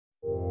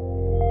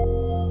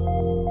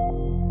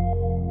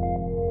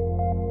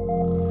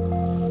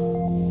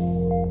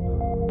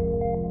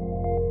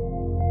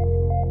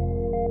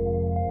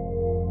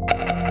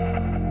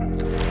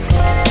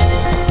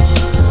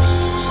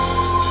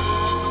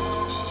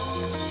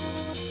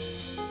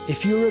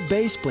If you're a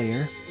bass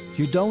player,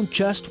 you don't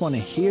just want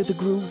to hear the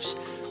grooves,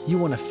 you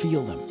want to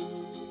feel them,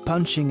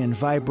 punching and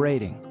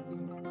vibrating.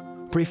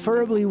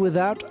 Preferably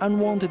without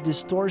unwanted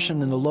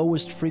distortion in the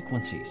lowest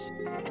frequencies.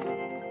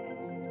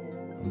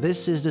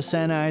 This is the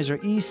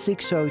Sennheiser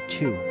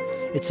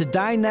E602. It's a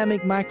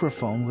dynamic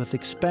microphone with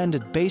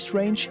expanded bass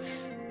range.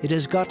 It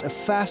has got a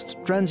fast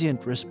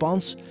transient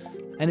response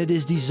and it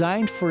is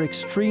designed for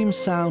extreme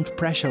sound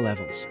pressure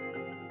levels.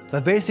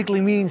 That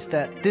basically means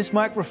that this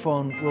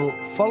microphone will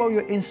follow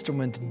your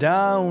instrument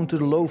down to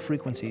the low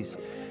frequencies,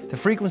 the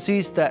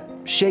frequencies that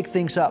shake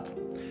things up.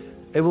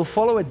 It will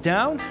follow it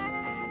down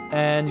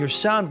and your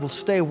sound will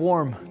stay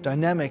warm,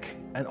 dynamic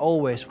and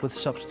always with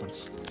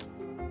substance.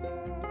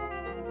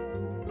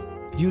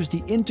 Use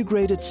the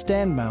integrated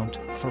stand mount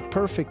for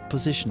perfect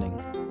positioning.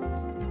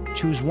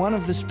 Choose one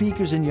of the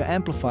speakers in your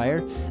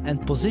amplifier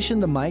and position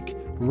the mic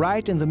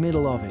right in the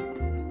middle of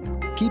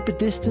it. Keep a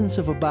distance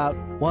of about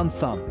 1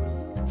 thumb.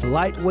 The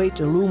lightweight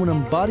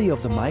aluminum body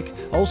of the mic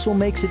also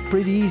makes it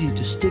pretty easy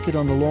to stick it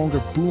on the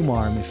longer boom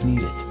arm if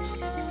needed.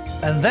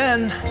 And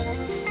then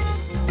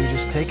you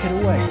just take it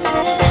away.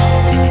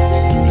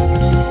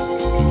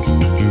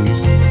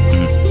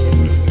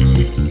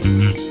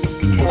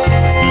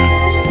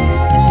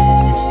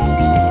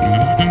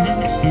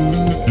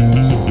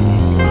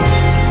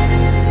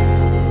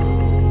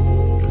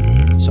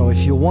 So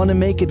if you want to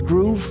make it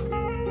groove,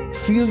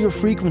 feel your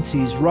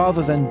frequencies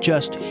rather than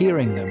just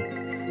hearing them.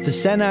 The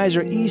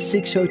Sennheiser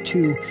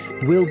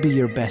E602 will be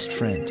your best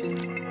friend.